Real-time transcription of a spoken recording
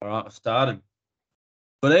right, we've started.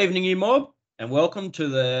 Good evening, you mob, and welcome to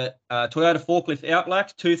the Toyota Forklift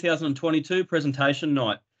Outblacks 2022 presentation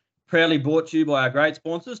night. Proudly brought to you by our great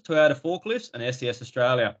sponsors, Toyota Forklifts and SES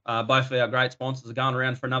Australia. Both of our great sponsors are going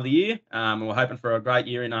around for another year, and we're hoping for a great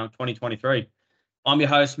year in 2023. I'm your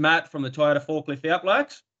host, Matt, from the Toyota Forklift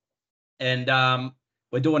Outblacks, and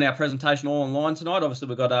we're doing our presentation all online tonight. Obviously,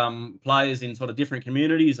 we've got players in sort of different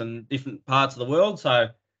communities and different parts of the world, so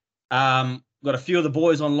we've got a few of the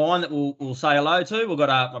boys online that we'll say hello to. We've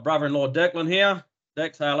got my brother-in-law, Declan, here.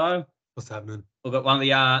 Dex, say hello. What's happening? We've got one of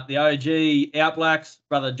the OG Outblacks,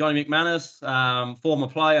 brother Johnny McManus, former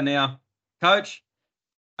player, now coach.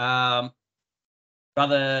 Brother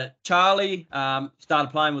Charlie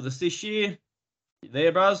started playing with us this year. You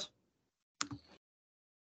there, bros?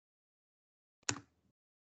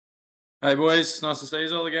 Hey, boys. Nice to see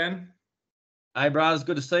you all again. Hey, bros.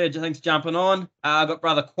 Good to see you. Thanks for jumping on. I've got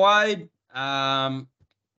brother Quade.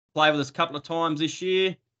 Played with us a couple of times this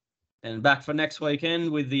year. And back for next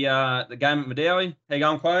weekend with the game at Medowie. How you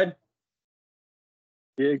going, Quade?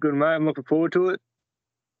 Yeah, good, mate. I'm looking forward to it.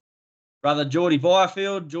 Brother Geordie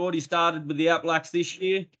Byfield. Geordie started with the Outblacks this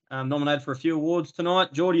year. Nominated for a few awards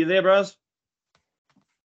tonight. Geordie, you there, bros?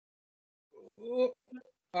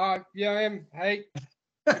 Yeah, I am. Hey.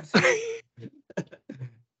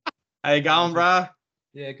 How you going, bro?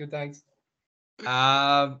 Yeah, good, thanks.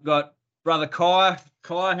 Got brother Kai.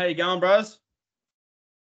 Kai, how you going, bros?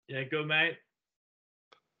 Yeah, good, mate.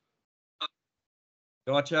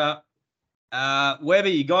 Gotcha. Webber,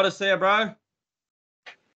 you got us there, bro?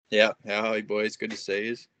 Yeah, how are you, boys? Good to see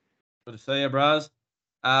you. Good to see you, bros.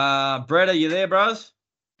 Brett, are you there, bros?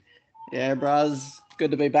 Yeah, bros.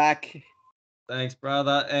 Good to be back. Thanks,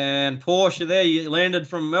 brother. And Porsche, you there? You landed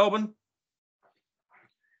from Melbourne?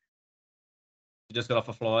 You just got off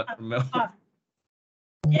a flight from Melbourne.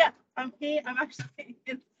 Yeah, I'm here. I'm actually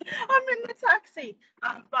in the taxi.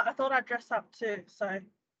 But I thought I'd dress up too, so.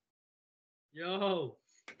 Yo.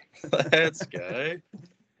 Let's go.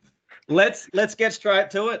 Let's get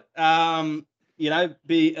straight to it.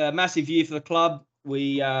 Be a massive year for the club.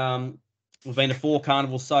 We've been to 4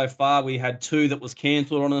 carnivals so far. We had 2 that was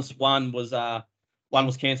cancelled on us. One was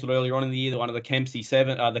cancelled earlier on in the year. One of the Kempsey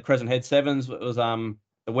the Crescent Head Sevens was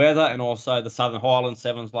the weather, and also the Southern Highland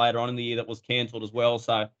Sevens later on in the year that was cancelled as well.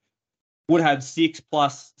 So would have had 6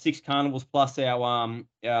 carnivals plus our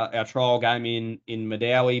trial game in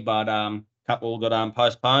Medowie, but a couple got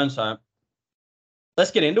postponed. So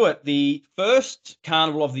let's get into it. The first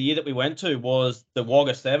carnival of the year that we went to was the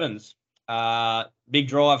Wagga Sevens. Big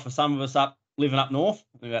drive for some of us living up north,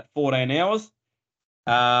 about 14 hours.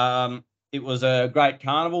 It was a great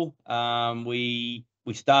carnival.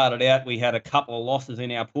 We started out, we had a couple of losses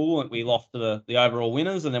in our pool, and we lost to the overall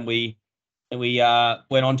winners, and then we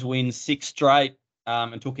went on to win 6 straight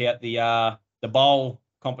and took out the bowl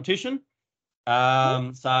competition.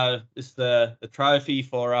 So this is the trophy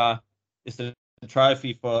for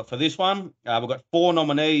this one. We've got 4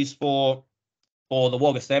 nominees for the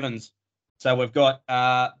Wagga Sevens. So we've got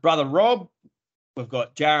brother Rob, we've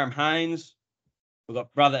got Jarom Haynes, we've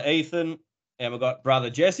got brother Ethan, and we've got brother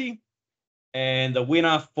Jesse. And the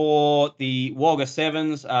winner for the Wagga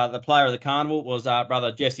Sevens, the player of the carnival, was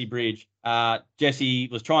brother Jesse Bridge. Jesse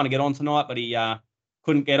was trying to get on tonight, but he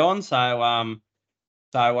couldn't get on. So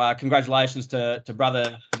congratulations to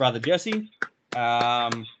brother Jesse.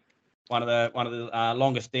 One of the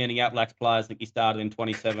longest standing Outblacks players. I think he started in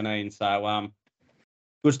 2017. So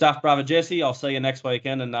good stuff, brother Jesse. I'll see you next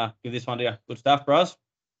weekend and give this one to you. Good stuff, bros.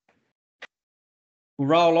 We'll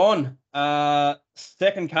roll on.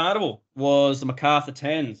 Second carnival was the Macarthur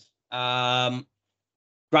Tens.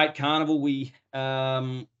 Great carnival. We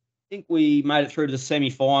think we made it through to the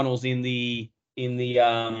semi-finals in the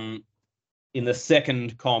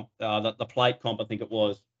second comp, the plate comp, I think it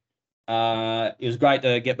was. It was great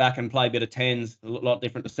to get back and play a bit of tens, a lot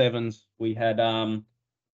different to sevens. We had a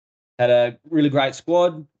really great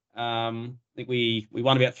squad. I think we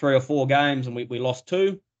won about 3 or 4 games and we lost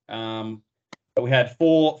 2. But we had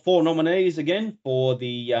four nominees again for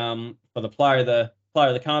the player of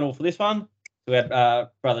the carnival for this one. So we had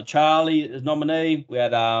brother Charlie as nominee. We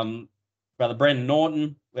had brother Brendan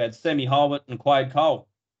Norton. We had Semi Holbert and Quade Cole.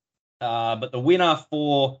 But the winner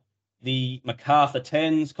for the Macarthur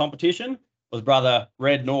Tens competition was brother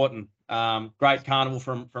Red Norton. Great carnival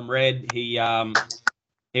from Red. He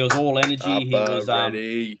was all energy.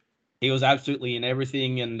 He was absolutely in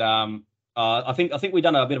everything, and I think we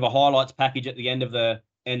done a bit of a highlights package at the end of the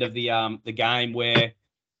game where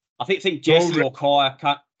I think Jesse or Kai, I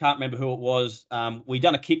can't remember who it was. We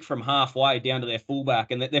done a kick from halfway down to their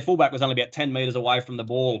fullback, and their fullback was only about 10 metres away from the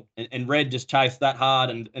ball, and Red just chased that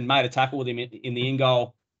hard and made a tackle with him in the in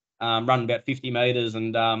goal, running about 50 metres,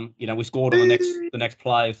 and we scored on the next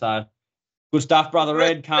play. So good stuff, brother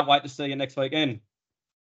Red. Can't wait to see you next weekend.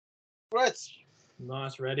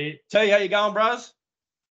 Nice, ready. T, how you going, bros?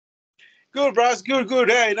 Good, bros.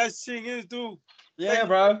 Good. Hey, nice seeing you too. Yeah,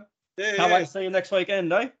 bro. Yeah, Can't wait to see you next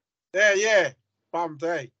weekend, eh? Yeah. Pumped,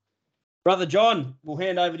 hey. Brother John, we'll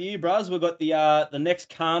hand over to you, bros. We've got the next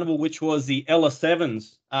carnival, which was the Ella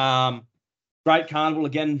Sevens. Great carnival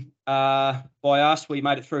again by us. We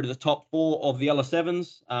made it through to the top 4 of the Ella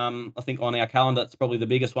Sevens. I think on our calendar, it's probably the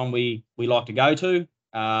biggest one we like to go to.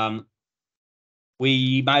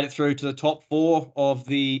 We made it through to the top 4 of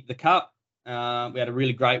the cup. We had a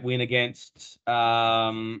really great win against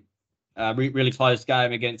really close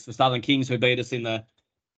game against the Southern Kings, who beat us in the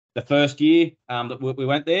first year that we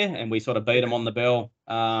went there, and we sort of beat them on the bell.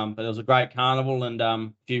 But it was a great carnival and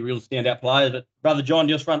a few real standout players. But Brother John,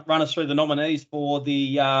 just run us through the nominees for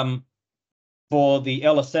the Ella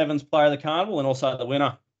Sevens Player of the Carnival and also the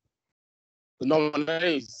winner. The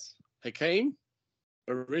nominees: Hakeem,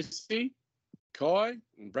 Barisi, Kai,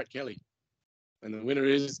 and Brett Kelly. And the winner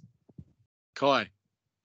is Kai.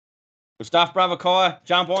 Good stuff, brother Kai.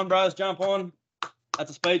 Jump on, bros. Jump on.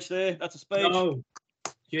 That's a speech there. That's a speech. Yo.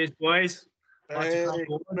 Cheers, boys. Hey,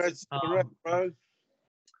 congrats, bro.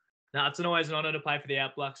 Now, it's always an honour to play for the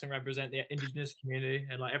Outblacks and represent the Indigenous community.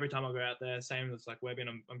 And like every time I go out there, same as like Webby and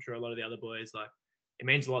I'm sure a lot of the other boys, like it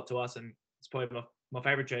means a lot to us, and it's probably my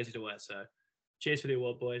favourite jersey to wear. So, cheers for the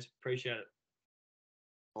award, boys. Appreciate it.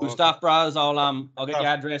 Good stuff, bros. I'll get your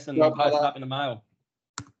address and post it up in the mail.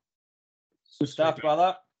 Good stuff,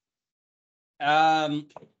 brother.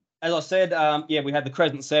 As I said, we had the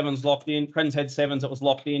Crescent Sevens locked in. Crescent Head Sevens, it was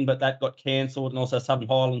locked in, but that got cancelled, and also Southern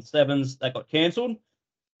Highlands Sevens, that got cancelled.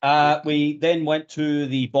 We then went to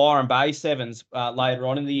the Byron Bay Sevens later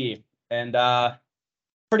on in the year, and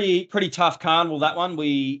pretty tough carnival, that one.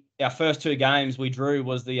 Our first 2 games we drew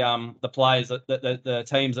was the players the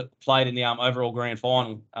teams that played in the overall grand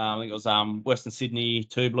final. I think it was Western Sydney,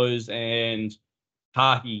 Two Blues, and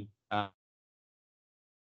Harkey.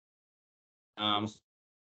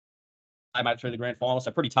 They made it through the grand final, so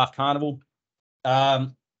pretty tough carnival.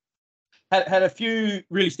 Had a few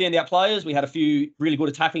really standout players. We had a few really good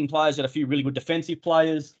attacking players, had a few really good defensive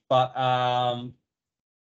players, but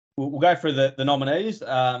we'll go through the nominees.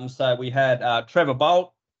 So we had Trevor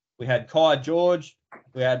Bolt, we had Kai George,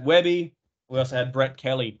 we had Webby, we also had Brett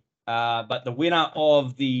Kelly. But the winner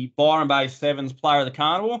of the Byron Bay Sevens Player of the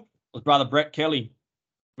Carnival was brother Brett Kelly.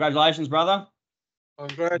 Congratulations, brother.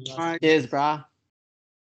 Congrats, mate. Cheers, brah.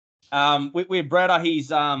 With Bretta, he's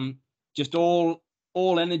just all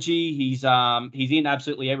energy. He's in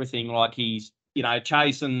absolutely everything. Like he's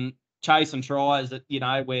chasing tries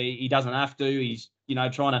that where he doesn't have to. He's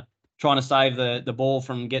trying to save the ball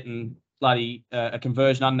from getting bloody a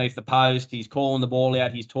conversion underneath the post. He's calling the ball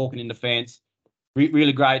out. He's talking in defence.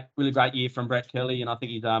 Really great year from Brett Kelly, and I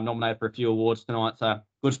think he's nominated for a few awards tonight. So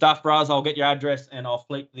good stuff, bros. I'll get your address and I'll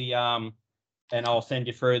flick the and I'll send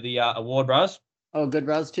you through the award, bros. Oh, good,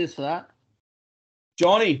 bros. Cheers for that.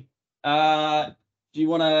 Johnny, do you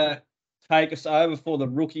want to take us over for the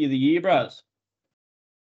Rookie of the Year, bros?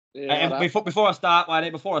 Yeah, and before I start, I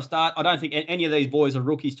don't think any of these boys are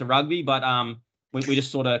rookies to rugby, but we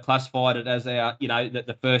just sort of classified it as our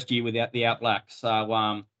the first year without the Outblacks.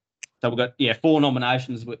 So we've got 4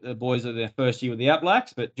 nominations with the boys of their first year with the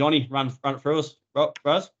Outblacks. But Johnny, run it through us,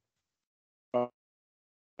 bros.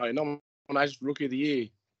 Nominations for Rookie of the Year: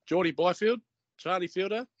 Geordie Byfield, Charlie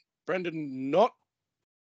Fielder, Brendan Knott,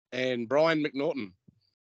 and Brian McNaughton.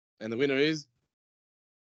 And the winner is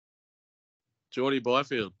Geordie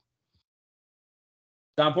Byfield.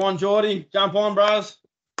 Jump on, Geordie. Jump on, bros.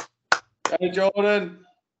 Hey, Jordan.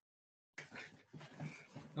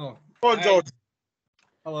 Oh, Come on, George.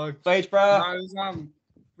 hello. Speech, bro. No, it was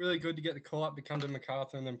really good to get the call up to come to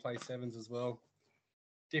MacArthur and then play Sevens as well.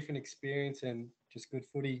 Different experience and just good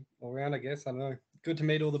footy all round, I guess. I don't know. Good to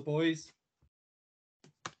meet all the boys.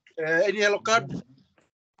 Any yellow card?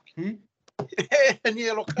 Any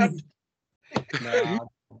yellow card? Nah,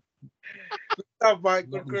 Good stuff, mate.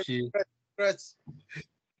 not Good, this year. congrats. Good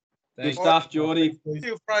Thanks. stuff, Geordie. See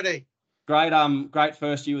you Friday. Great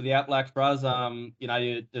first year with the Outblacks, bros.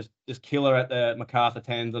 You just killer at the MacArthur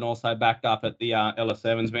 10s and also backed up at the Ella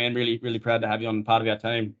 7s, man. Really proud to have you on part of our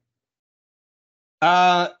team.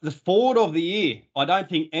 The forward of the year. I don't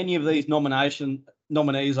think any of these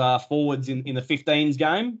nominees are forwards in the 15s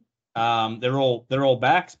game. They're all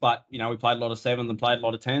backs, but you know we played a lot of sevens and played a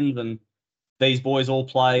lot of tens, and these boys all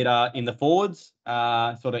played in the forwards,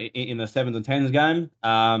 sort of in the sevens and tens game.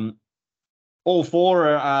 All four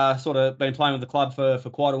are sort of been playing with the club for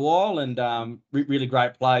quite a while, and really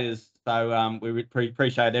great players. So we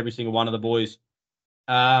appreciate every single one of the boys.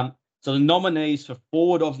 So the nominees for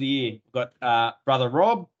forward of the year, we've got brother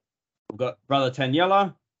Rob, we've got brother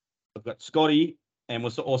Taniela, we've got Scotty, and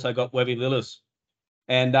we've also got Webby Lillis.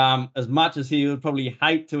 And as much as he would probably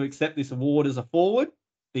hate to accept this award as a forward,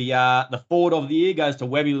 the forward of the year goes to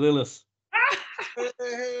Webby Lillis.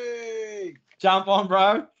 Hey! Jump on,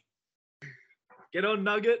 bro. Get on,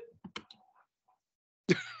 Nugget.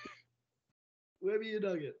 Webby, you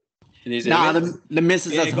Nugget. Can you hear Nah, me? the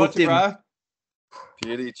missus Yeah, has got hooked you, him. bro.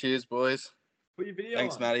 Beauty. Cheers, boys. Put your video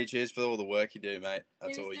Thanks, on. Matty. Cheers for all the work you do, mate.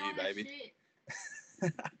 That's all you, baby.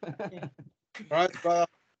 Right, brother.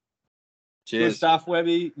 Good Cheers. stuff,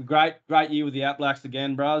 Webby. Great year with the Outblacks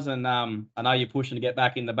again, bros. And I know you're pushing to get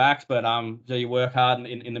back in the backs, but so you work hard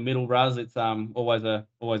in the middle, bros. It's always a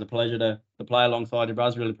pleasure to play alongside you,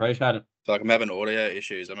 bros. Really appreciate it. Feel like I'm having audio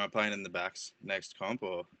issues. Am I playing in the backs next comp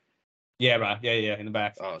or? Yeah, bro. Yeah, in the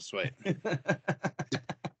backs. Oh, sweet.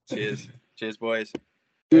 Cheers. Cheers, boys.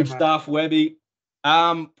 Good Yeah, mate. stuff, Webby.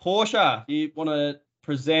 Portia, you want to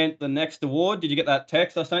present the next award? Did you get that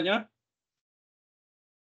text I sent you?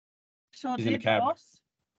 Sure She's in the did, cab. boss.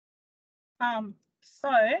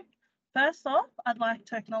 So first off, I'd like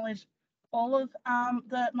to acknowledge all of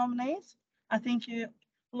the nominees. I think it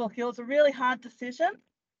was a really hard decision.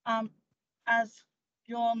 As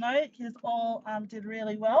you all know, you all did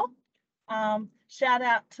really well. Shout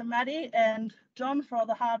out to Maddie and John for all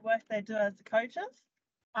the hard work they do as the coaches.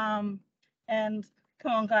 And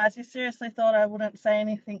come on, guys, you seriously thought I wouldn't say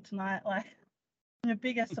anything tonight? Like, I'm your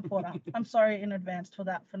biggest supporter. I'm sorry in advance for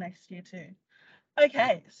that for next year too.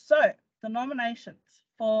 Okay, so the nominations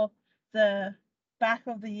for the back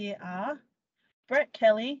of the year are Brett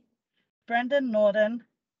Kelly, Brendan Norton,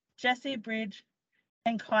 Jesse Bridge,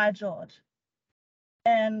 and Kai George.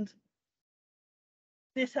 And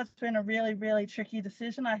this has been a really, really tricky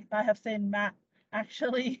decision. I have seen Matt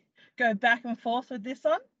actually go back and forth with this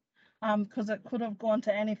one, because it could have gone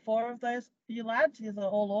to any four of those you lads. You're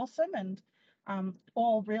all awesome and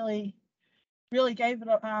all really gave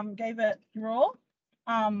it your all.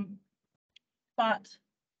 But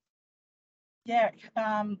yeah,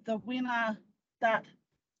 the winner that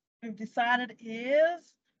we've decided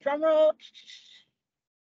is, drumroll,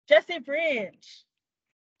 Jesse Bridge.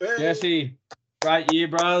 Hey. Jesse, great year,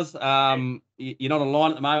 bros. You're not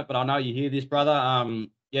online at the moment, but I know you hear this, brother.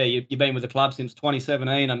 Yeah, you've been with the club since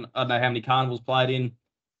 2017, and I don't know how many carnivals played in.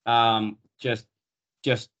 Just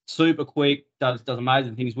super quick, does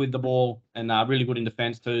amazing things with the ball, and really good in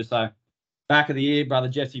defence too. So, back of the year, brother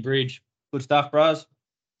Jesse Bridge. Good stuff, bros.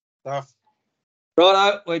 Stuff.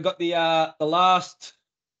 Righto, we've got the last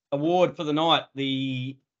award for the night,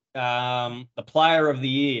 the player of the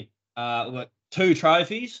year. We've got 2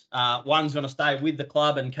 trophies. One's going to stay with the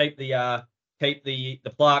club and keep the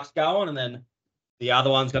plaques going, and then the other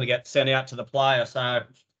one's going to get sent out to the player. So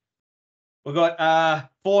we've got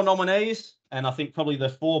 4 nominees, and I think probably the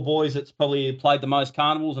 4 boys that's probably played the most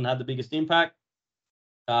carnivals and had the biggest impact.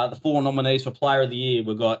 The 4 nominees for player of the year,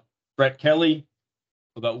 we've got Brett Kelly,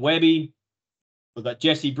 we've got Webby, we've got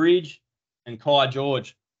Jesse Bridge, and Kai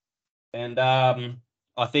George. And I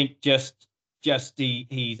think just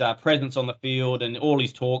his presence on the field and all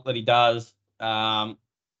his talk that he does,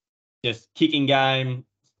 just kicking game,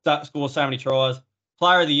 scores so many tries.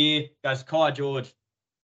 Player of the year goes to Kai George.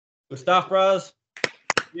 Good stuff, bros.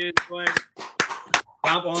 Cheers, boys.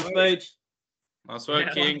 Jump on speech. Nice work,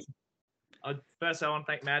 Yeah, King. First, I want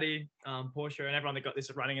to thank Maddie, Portia, and everyone that got this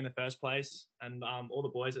running in the first place, and all the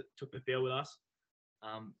boys that took the field with us.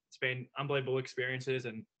 It's been unbelievable experiences,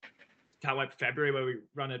 and can't wait for February where we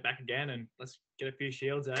run it back again, and let's get a few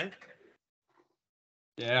shields, eh?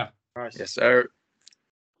 Yeah. Nice. Yes, sir.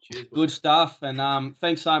 Cheers, boys. Good stuff, and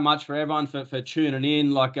thanks so much for everyone for tuning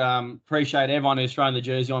in. Like, appreciate everyone who's thrown the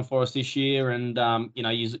jersey on for us this year, and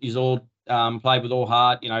you all played with all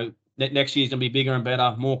heart. Next year's gonna be bigger and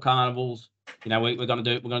better, more carnivals. We're gonna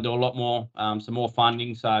do a lot more, some more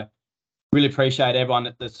funding. So really appreciate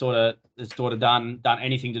everyone that's sort of done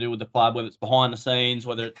anything to do with the club, whether it's behind the scenes,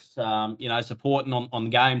 whether it's supporting on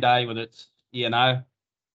game day, whether it's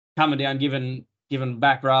coming down giving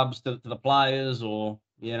back rubs to the players, or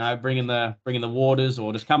bringing the waters,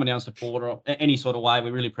 or just coming down to support, or any sort of way.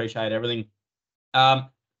 We really appreciate everything.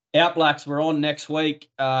 Outblacks, we're on next week,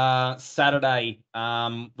 Saturday.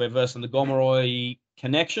 We're versing the Gomeroi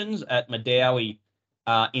Connections at Madawi.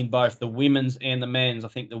 in both the women's and the men's. I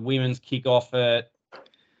think the women's kick off at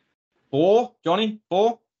 4, Johnny,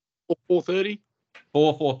 4? 4:30.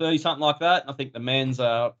 4:30, something like that. I think the men's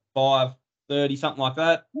are 5:30, something like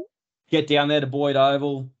that. Get down there to Boyd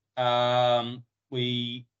Oval.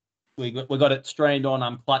 We got it streamed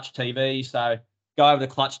on Clutch TV, so go over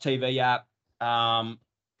to Clutch TV app,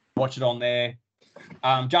 watch it on there.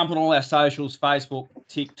 Jump on all our socials: Facebook,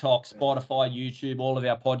 TikTok, Spotify, YouTube. All of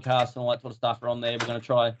our podcasts and all that sort of stuff are on there. We're going to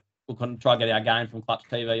try get our game from Clutch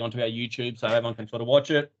TV onto our YouTube so everyone can sort of watch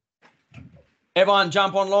it. Everyone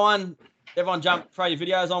jump online. Everyone throw your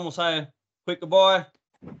videos on. We'll say a quick goodbye.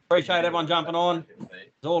 Appreciate everyone jumping on.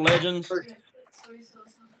 It's all legends. Throw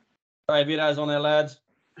your videos on there, lads.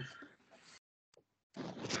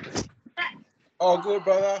 Oh, good,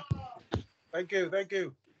 brother. Thank you.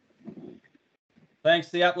 Thanks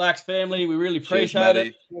to the Outblacks family. We really Cheers, appreciate Matty.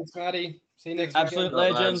 it. Thanks, Matty. See you next Absolute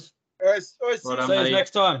weekend. legends. Alright, Well See done, you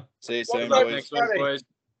next time. See you soon, Well done. boys. Next week, boys.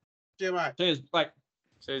 See you, mate. Cheers. Bye.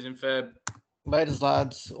 See you in Feb. Laters,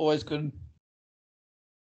 lads. Always good.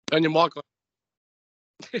 Turn your mic on.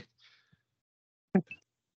 Hey,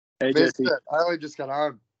 Missed Jesse. it. I only just got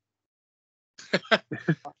home.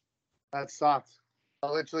 That sucks.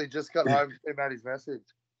 I literally just got home and seen Matty's message.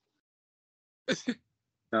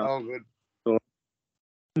 No. Oh, good. Cool.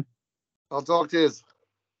 I'll talk to you.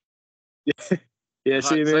 Yeah,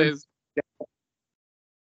 see you, man. Right, See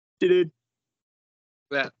you, dude.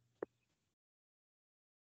 Yeah.